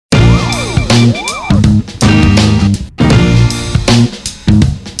Welcome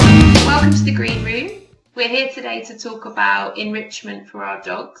to the Green Room. We're here today to talk about enrichment for our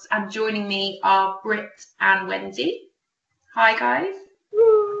dogs, and joining me are Britt and Wendy. Hi guys.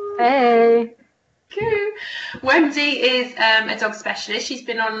 Hey. Cool. Wendy is a dog specialist. She's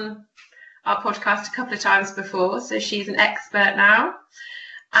been on our podcast a couple of times before, so she's an expert now.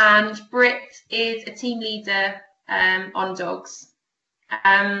 And Britt is a team leader on dogs.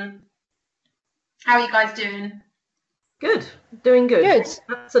 How are you guys doing? Good. Doing good. Good.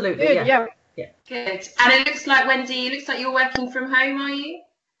 Absolutely. Good, yeah. Good. And it looks like, Wendy, it looks like you're working from home, are you?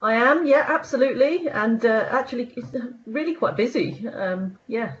 I am, yeah, absolutely. And actually, it's really quite busy.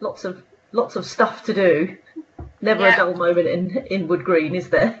 Lots of stuff to do. Never a dull moment in Wood Green, is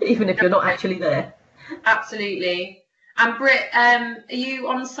there? Even if you're not actually there. Absolutely. And Britt, are you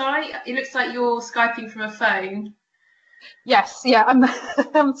on site? It looks like you're Skyping from a phone. Yes, yeah, I'm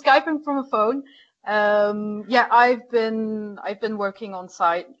I'm Skyping from a phone. I've been working on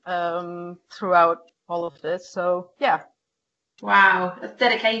site throughout all of this. So yeah. Wow, that's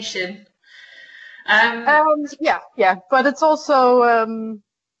dedication. But it's also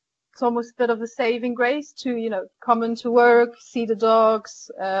it's almost a bit of a saving grace to come into work, see the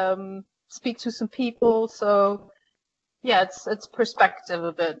dogs, speak to some people. So yeah, it's perspective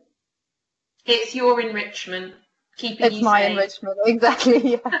a bit. It's your enrichment, keeping it's you my safe. Enrichment,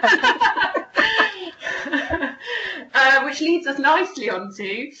 exactly. Yeah. Which leads us nicely on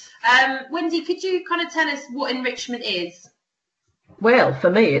to Wendy. Could you kind of tell us what enrichment is? Well, for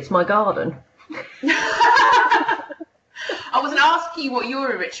me, it's my garden. I wasn't asking you what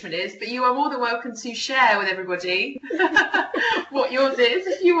your enrichment is, but you are more than welcome to share with everybody what yours is,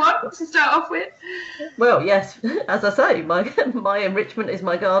 if you want to start off with. Well, yes, as I say, my enrichment is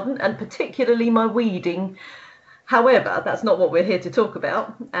my garden, and particularly my weeding. However, that's not what we're here to talk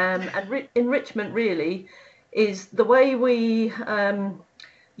about. Enrichment really is the way we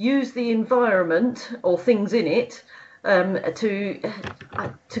use the environment or things in it to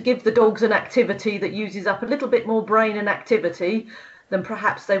give the dogs an activity that uses up a little bit more brain and activity than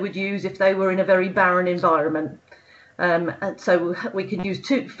perhaps they would use if they were in a very barren environment. And so we can use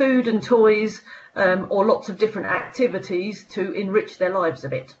food and toys or lots of different activities to enrich their lives a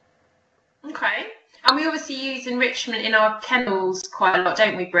bit. Okay. And we obviously use enrichment in our kennels quite a lot,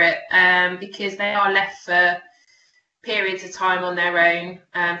 don't we, Britt? Because they are left for periods of time on their own,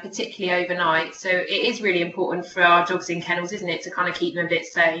 particularly overnight. So it is really important for our dogs in kennels, isn't it, to kind of keep them a bit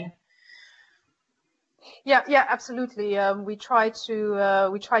sane? Yeah, absolutely. We try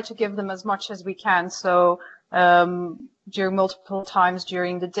to give them as much as we can. So during multiple times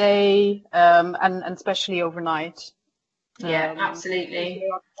during the day, and especially overnight. Yeah, absolutely. They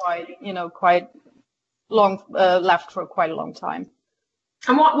are quite long, left for quite a long time.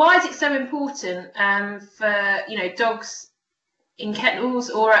 And why is it so important for dogs in kennels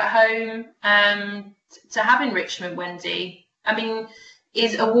or at home to have enrichment, Wendy? I mean,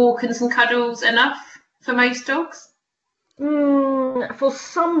 is a walk and some cuddles enough for most dogs? For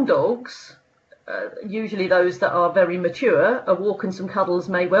some dogs, usually those that are very mature, a walk and some cuddles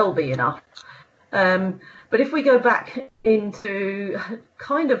may well be enough. But if we go back into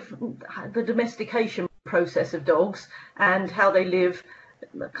kind of the domestication process of dogs and how they live,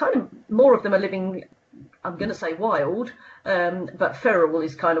 kind of more of them are living, I'm going to say wild, but feral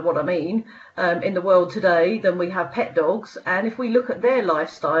is kind of what I mean, in the world today than we have pet dogs. And if we look at their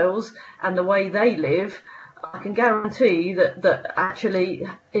lifestyles and the way they live, I can guarantee that actually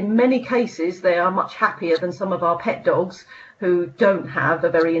in many cases they are much happier than some of our pet dogs who don't have a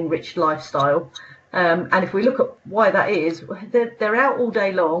very enriched lifestyle. And if we look at why that is, they're out all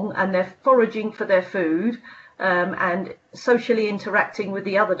day long and they're foraging for their food and socially interacting with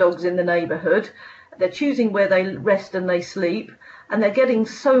the other dogs in the neighbourhood. They're choosing where they rest and they sleep, and they're getting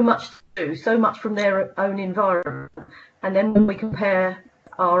so much to do, so much from their own environment. And then when we compare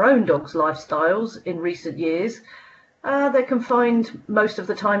our own dogs' lifestyles in recent years, they're confined most of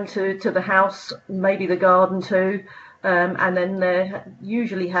the time to the house, maybe the garden too. And then they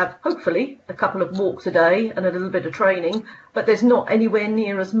usually have, hopefully, a couple of walks a day and a little bit of training, but there's not anywhere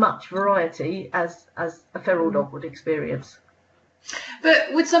near as much variety as a feral dog would experience.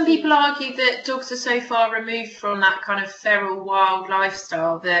 But would some people argue that dogs are so far removed from that kind of feral, wild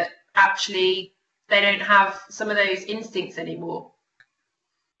lifestyle that actually they don't have some of those instincts anymore?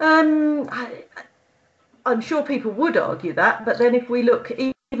 I'm sure people would argue that, but then if we look,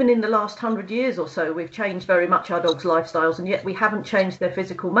 even in the last 100 years or so, we've changed very much our dogs' lifestyles, and yet we haven't changed their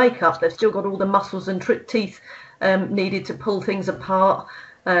physical makeup. They've still got all the muscles and teeth needed to pull things apart,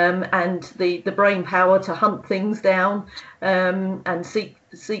 and the brain power to hunt things down and seek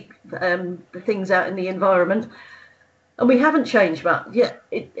seek the things out in the environment. And we haven't changed much. Yeah,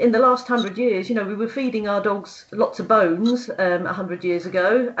 in the last 100 years, you know, we were feeding our dogs lots of bones 100 years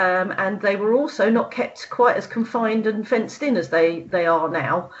ago, and they were also not kept quite as confined and fenced in as they are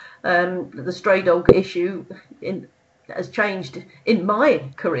now. The stray dog issue has changed in my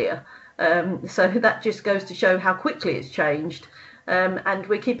career, so that just goes to show how quickly it's changed. And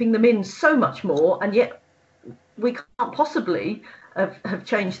we're keeping them in so much more, and yet we can't possibly have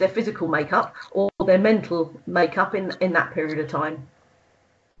changed their physical makeup or their mental makeup in that period of time.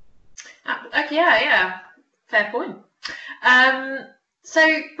 Okay, yeah, fair point.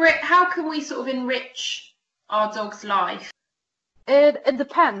 So, Britt, how can we sort of enrich our dog's life? It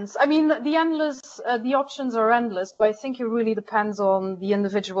depends. I mean, the options are endless, but I think it really depends on the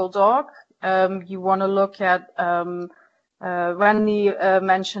individual dog. You want to look at, Randy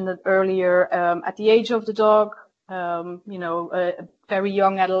mentioned it earlier, at the age of the dog. You know, a very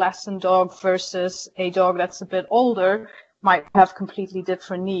young adolescent dog versus a dog that's a bit older might have completely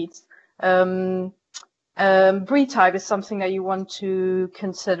different needs. Breed type is something that you want to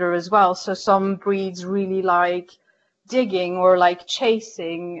consider as well. So some breeds really like digging or like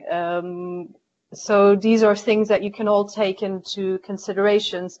chasing. So these are things that you can all take into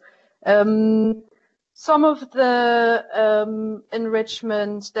considerations. Some of the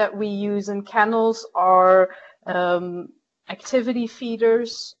enrichment that we use in kennels are activity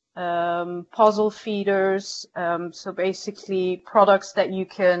feeders, puzzle feeders, so basically products that you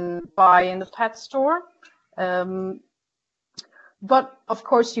can buy in the pet store. But of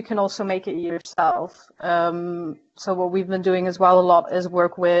course you can also make it yourself. So what we've been doing as well a lot is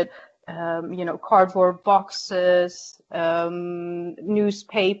work with you know, cardboard boxes,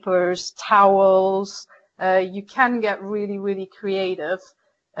 newspapers, towels. You can get really, really creative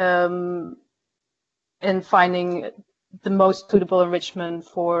in finding the most suitable enrichment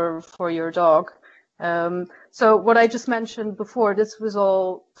for your dog. So what I just mentioned before, this was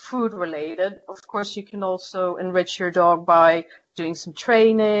all food related. Of course, you can also enrich your dog by doing some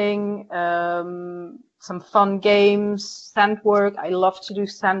training, some fun games, scent work. I love to do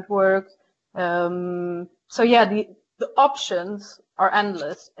scent work. So yeah, the options are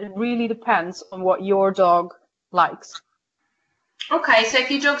endless. It really depends on what your dog likes. Okay, so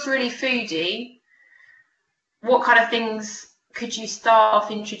if your dog's really foodie, what kind of things could you start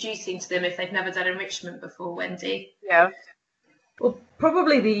off introducing to them if they've never done enrichment before, Wendy? Yeah. Well,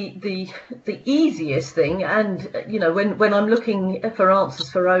 probably the easiest thing, and you know, when I'm looking for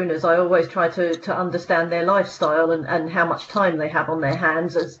answers for owners, I always try to understand their lifestyle and how much time they have on their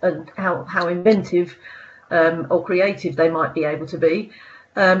hands, and how inventive or creative they might be able to be.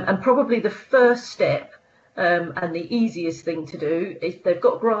 And probably the first step and the easiest thing to do, if they've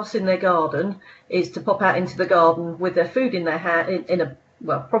got grass in their garden, is to pop out into the garden with their food in their hand,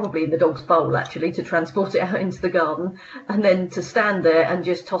 well, probably in the dog's bowl actually, to transport it out into the garden, and then to stand there and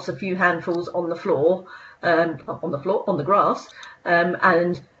just toss a few handfuls on the floor, on the grass,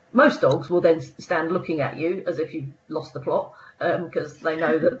 and most dogs will then stand looking at you as if you've lost the plot, because they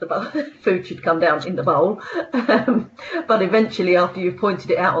know that the food should come down in the bowl. But eventually, after you've pointed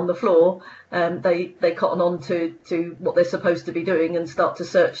it out on the floor, they cotton on to what they're supposed to be doing and start to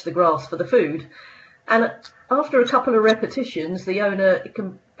search the grass for the food. And after a couple of repetitions, the owner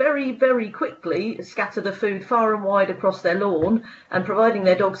can very, very quickly scatter the food far and wide across their lawn, and providing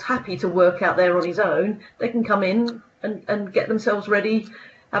their dog's happy to work out there on his own, they can come in and get themselves ready,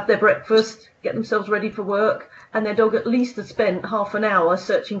 have their breakfast, get themselves ready for work, and their dog at least has spent half an hour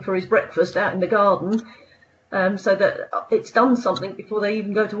searching for his breakfast out in the garden, so that it's done something before they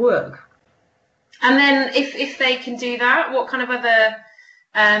even go to work. And then if they can do that, what kind of other,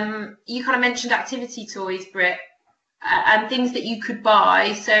 you kind of mentioned activity toys, Britt, and things that you could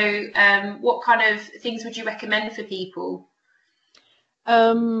buy. So what kind of things would you recommend for people?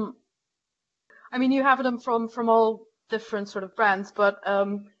 I mean, you have them from all different sort of brands, but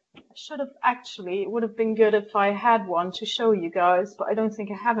it would have been good if I had one to show you guys, but I don't think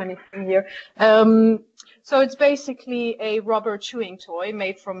I have anything here. So it's basically a rubber chewing toy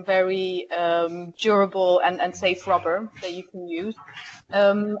made from very durable and safe rubber that you can use.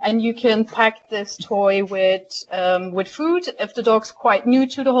 And you can pack this toy with food. If the dog's quite new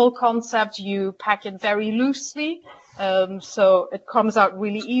to the whole concept, you pack it very loosely, so it comes out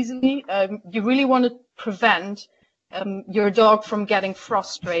really easily. You really want to prevent your dog from getting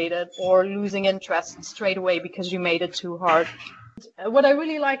frustrated or losing interest straight away because you made it too hard. What I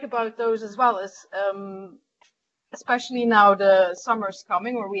really like about those as well is, especially now the summer's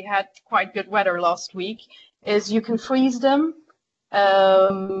coming, where we had quite good weather last week, is you can freeze them.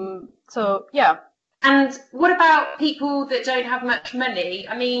 So yeah, And what about people that don't have much money?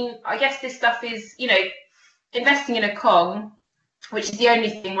 I mean, I guess this stuff is, investing in a Kong, which is the only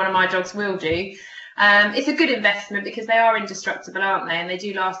thing one of my dogs will do. It's a good investment because they are indestructible, aren't they? And they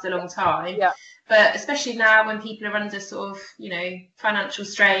do last a long time. Yeah. But especially now when people are under sort of, financial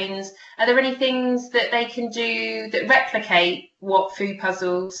strains, are there any things that they can do that replicate what food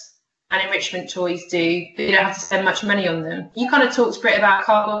puzzles and enrichment toys do, but you don't have to spend much money on them? You kind of talked, Brit, about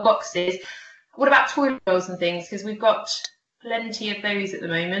cardboard boxes. What about toilet rolls and things? Because we've got plenty of those at the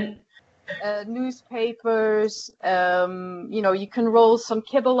moment. Newspapers, you can roll some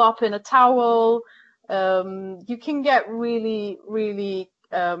kibble up in a towel. You can get really, really,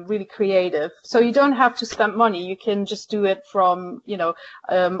 really creative. So you don't have to spend money. You can just do it from,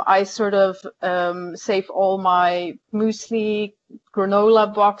 I sort of save all my muesli,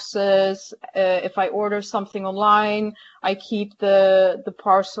 granola boxes. If I order something online, I keep the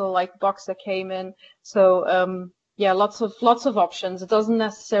parcel, like box that came in. So yeah, lots of options. It doesn't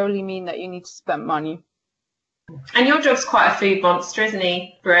necessarily mean that you need to spend money. And your dog's quite a food monster, isn't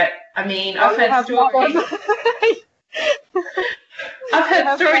he, Britt? I mean, I've heard stories. I've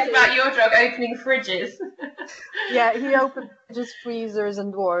heard stories about your dog opening fridges. Yeah, he opens freezers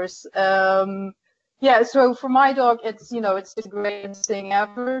and doors. Yeah, so for my dog, it's the greatest thing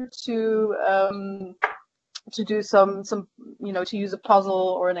ever to do some to use a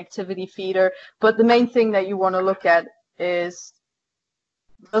puzzle or an activity feeder. But the main thing that you want to look at is,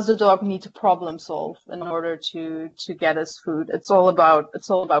 does the dog need to problem solve in order to get his food? It's all about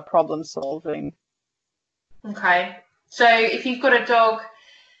problem solving. Okay, so if you've got a dog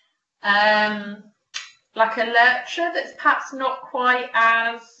like a lurcher that's perhaps not quite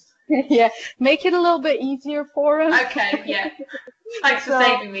as yeah, make it a little bit easier for him. Okay, yeah. Thanks for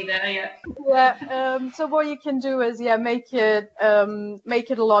saving me there. Yeah. Yeah. So what you can do is, make it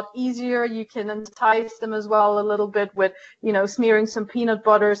a lot easier. You can entice them as well a little bit with, smearing some peanut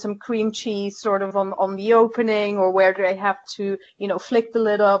butter, some cream cheese, sort of on the opening, or where they have to, flick the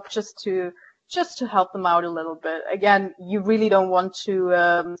lid up just to help them out a little bit. Again, you really don't want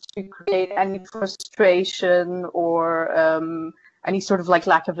to create any frustration or any sort of like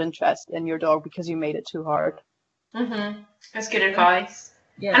lack of interest in your dog because you made it too hard. Mhm. That's good advice.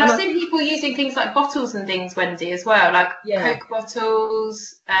 Yeah, and I've seen people using things like bottles and things, Wendy, as well, like Coke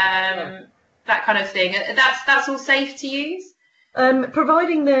bottles, that kind of thing. That's all safe to use?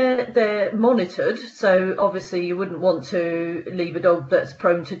 Providing they're monitored, so obviously you wouldn't want to leave a dog that's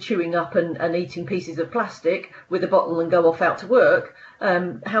prone to chewing up and eating pieces of plastic with a bottle and go off out to work.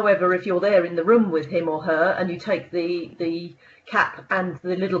 However, if you're there in the room with him or her and you take the cap and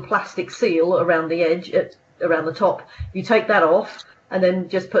the little plastic seal around the edge, around the top, you take that off and then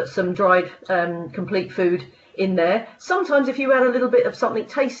just put some dried complete food in there. Sometimes if you add a little bit of something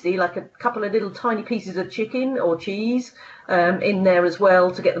tasty, like a couple of little tiny pieces of chicken or cheese in there as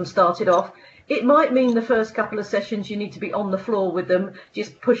well to get them started off, it might mean the first couple of sessions you need to be on the floor with them,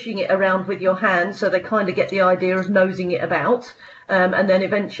 just pushing it around with your hand so they kind of get the idea of nosing it about, and then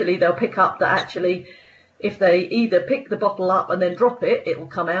eventually they'll pick up that actually if they either pick the bottle up and then drop it, it will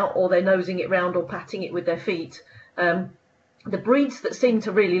come out, or they're nosing it round or patting it with their feet. The breeds that seem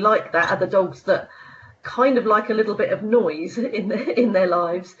to really like that are the dogs that kind of like a little bit of noise in their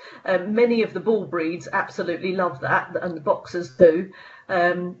lives. Many of the bull breeds absolutely love that, and the boxers do.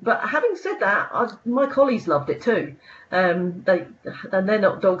 But having said that, my collies loved it too. They're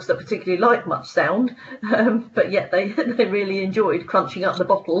not dogs that particularly like much sound, but yet they really enjoyed crunching up the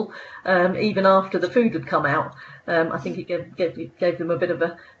bottle even after the food had come out. I think it gave them a bit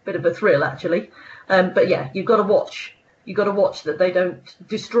of a thrill actually. But yeah, you've got to watch. You've got to watch that they don't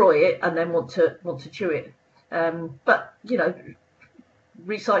destroy it and then want to chew it. But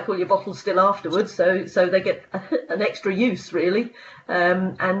recycle your bottles still afterwards, so they get an extra use really.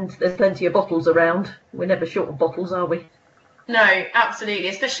 And there's plenty of bottles around. We're never short of bottles, are we? No, absolutely.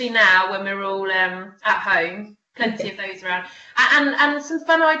 Especially now when we're all at home, plenty of those around. And some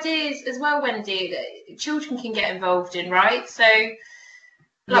fun ideas as well, Wendy, that children can get involved in, right? So.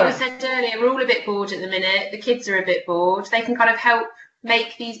 Like we said earlier, we're all a bit bored at the minute. The kids are a bit bored. They can kind of help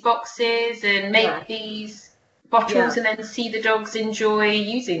make these boxes and make these bottles and then see the dogs enjoy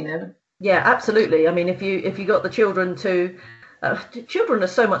using them. Yeah, absolutely. I mean, if you got the children to... children are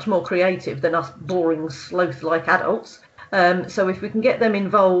so much more creative than us boring, sloth-like adults. So if we can get them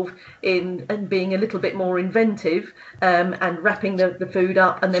involved in being a little bbit more inventive and wrapping the food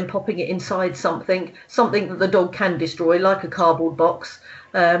up and then popping it inside something that the dog can destroy, like a cardboard box,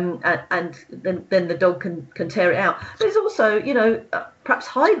 and then the dog can tear it out. There's also, perhaps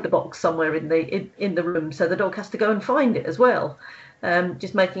hide the box somewhere in the room so the dog has to go and find it as well.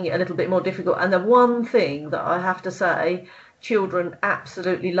 just making it a little bit more difficult. And the one thing that I have to say children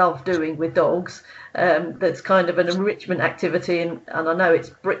absolutely love doing with dogs, that's kind of an enrichment activity, and I know it's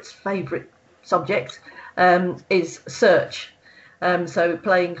Brit's favourite subject, is search. So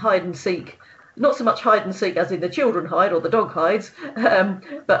playing hide and seek, not so much hide and seek as in the children hide or the dog hides,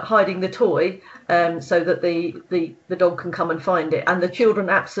 but hiding the toy, so that the dog can come and find it. And the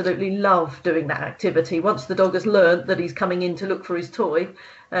children absolutely love doing that activity. Once the dog has learnt that he's coming in to look for his toy,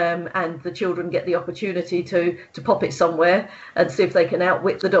 and the children get the opportunity to pop it somewhere and see if they can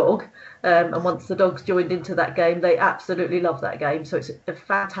outwit the dog. And once the dog's joined into that game, they absolutely love that game. So it's a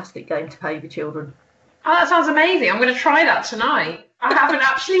fantastic game to play with children. Oh, that sounds amazing. I'm going to try that tonight. I haven't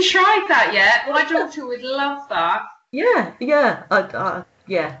actually tried that yet. My daughter would love that. Yeah. Yeah.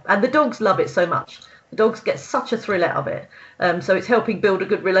 And the dogs love it so much. The dogs get such a thrill out of it. So it's helping build a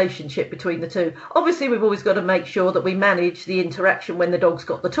good relationship between the two. Obviously, we've always got to make sure that we manage the interaction when the dog's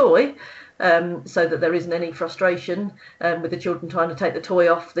got the toy, so that there isn't any frustration with the children trying to take the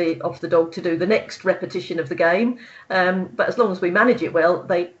toy off the dog to do the next repetition of the game. But as long as we manage it well,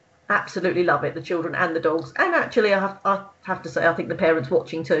 they absolutely love it, the children and the dogs. And actually, I have to say, I think the parents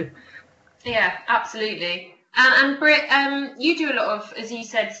watching too. Yeah, absolutely. And Britt, you do a lot of, as you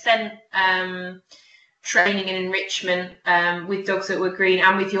said, scent training and enrichment with dogs that were green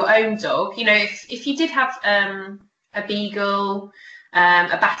and with your own dog. You know, if you did have a beagle,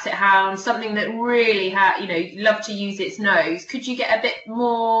 a basset hound, something that really had, you know, loved to use its nose, could you get a bit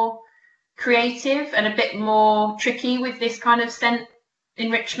more creative and a bit more tricky with this kind of scent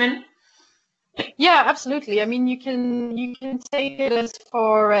enrichment? Yeah, absolutely. I mean, you can take it as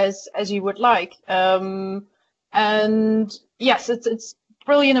far as you would like. And yes, it's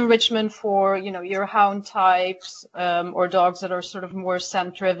brilliant enrichment for, you know, your hound types, or dogs that are sort of more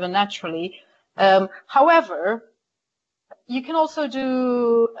scent driven naturally. However, you can also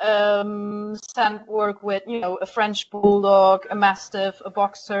do scent work with, you know, a French bulldog, a mastiff, a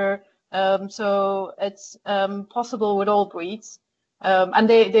boxer. So it's possible with all breeds. And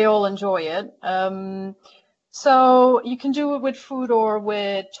they all enjoy it. So you can do it with food or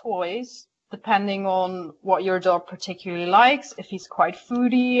with toys, depending on what your dog particularly likes. If he's quite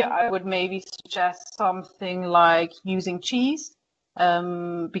foodie, I would maybe suggest something like using cheese,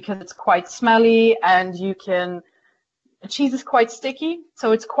 because it's quite smelly and cheese is quite sticky.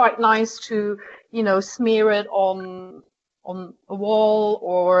 So it's quite nice to, you know, smear it on a wall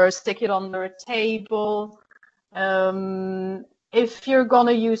or stick it under a table. If you're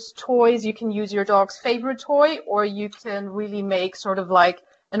gonna use toys, you can use your dog's favorite toy, or you can really make sort of like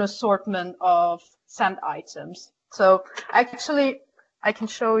an assortment of scent items. So actually, I can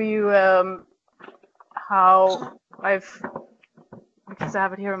show you how because I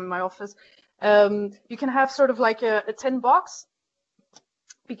have it here in my office. You can have sort of like a tin box,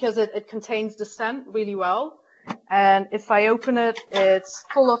 because it contains the scent really well. And if I open it, it's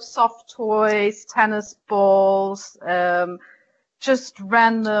full of soft toys, tennis balls, just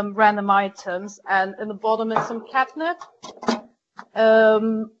random items, and in the bottom is some catnip.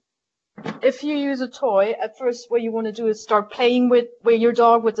 If you use a toy, at first what you want to do is start playing with your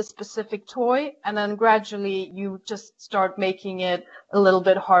dog with a specific toy, and then gradually you just start making it a little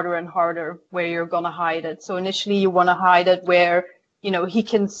bit harder and harder where you're gonna hide it. So initially you want to hide it where, you know, he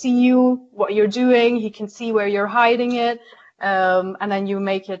can see you, what you're doing, he can see where you're hiding it, and then you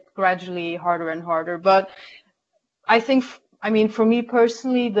make it gradually harder and harder. But I mean, for me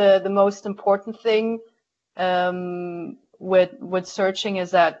personally, the most important thing with searching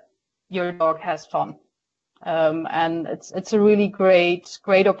is that your dog has fun, and it's a really great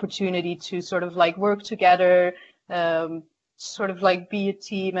opportunity to sort of like work together, sort of like be a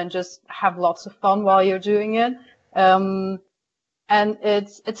team and just have lots of fun while you're doing it. And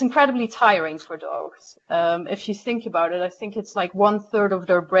it's incredibly tiring for dogs. If you think about it, I think it's like 1/3 of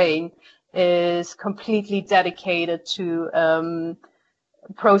their brain is completely dedicated to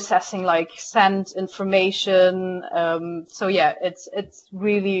processing like scent information. So yeah, it's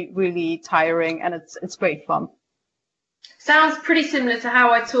really, really tiring, and it's great fun. Sounds pretty similar to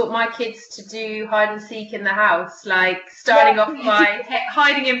how I taught my kids to do hide and seek in the house, like starting off by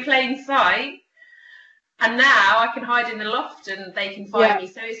hiding in plain sight. And now I can hide in the loft and they can find me.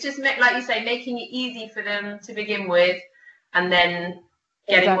 So it's just, like you say, making it easy for them to begin with, and then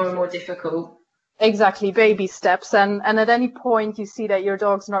getting more and more difficult. Exactly, baby steps. And at any point you see that your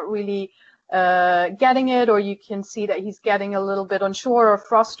dog's not really getting it, or you can see that he's getting a little bit unsure or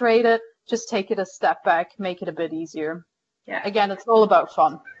frustrated, just take it a step back, make it a bit easier. Yeah. Again, it's all about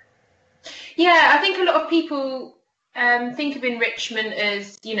fun. Yeah, I think a lot of people think of enrichment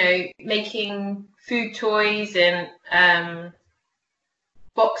as, you know, making food toys and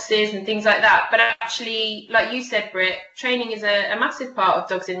boxes and things like that. But actually, like you said, Britt, training is a massive part of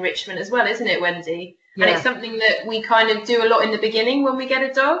dogs enrichment as well, isn't it, Wendy? Yeah. And it's something that we kind of do a lot in the beginning when we get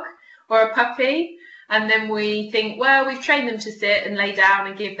a dog or a puppy. And then we think, well, we've trained them to sit and lay down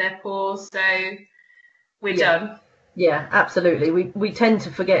and give their paws, so we're done. Yeah, absolutely. We tend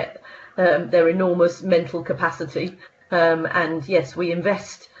to forget their enormous mental capacity. And yes, we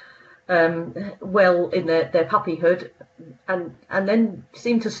invest well in their puppyhood and then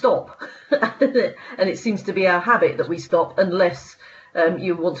seem to stop. And it seems to be our habit that we stop unless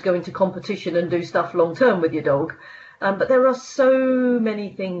you want to go into competition and do stuff long term with your dog. But there are so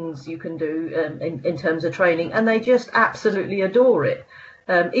many things you can do in terms of training, and they just absolutely adore it.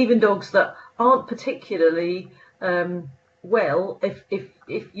 Even dogs that aren't particularly well, if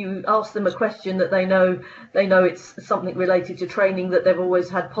you ask them a question that they know it's something related to training that they've always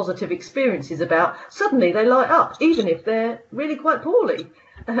had positive experiences about, suddenly they light up, even if they're really quite poorly.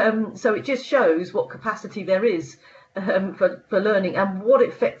 So it just shows what capacity there is for learning and what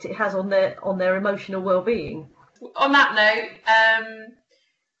effect it has on their emotional well-being. On that note,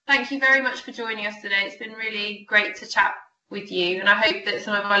 thank you very much for joining us today. It's been really great to chat with you, and I hope that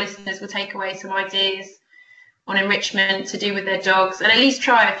some of our listeners will take away some ideas on enrichment to do with their dogs, and at least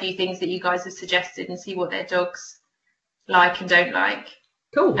try a few things that you guys have suggested and see what their dogs like and don't like.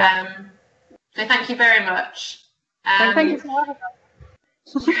 Cool. So thank you very much. Thank you for having us.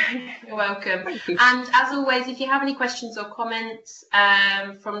 You're welcome. Thank you. And as always, if you have any questions or comments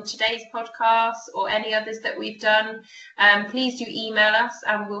from today's podcast or any others that we've done, please do email us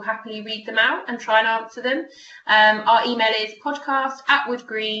and we'll happily read them out and try and answer them. Our email is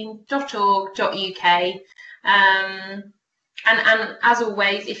podcast@woodgreen.org.uk. And as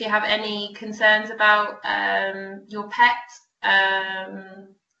always, if you have any concerns about your pet,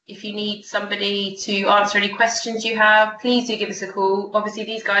 if you need somebody to answer any questions you have, please do give us a call. Obviously,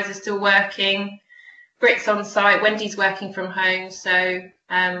 these guys are still working. Britt's on site, Wendy's working from home, so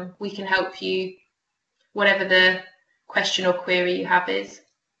we can help you, whatever the question or query you have is.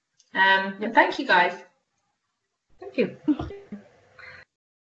 And thank you, guys. Thank you.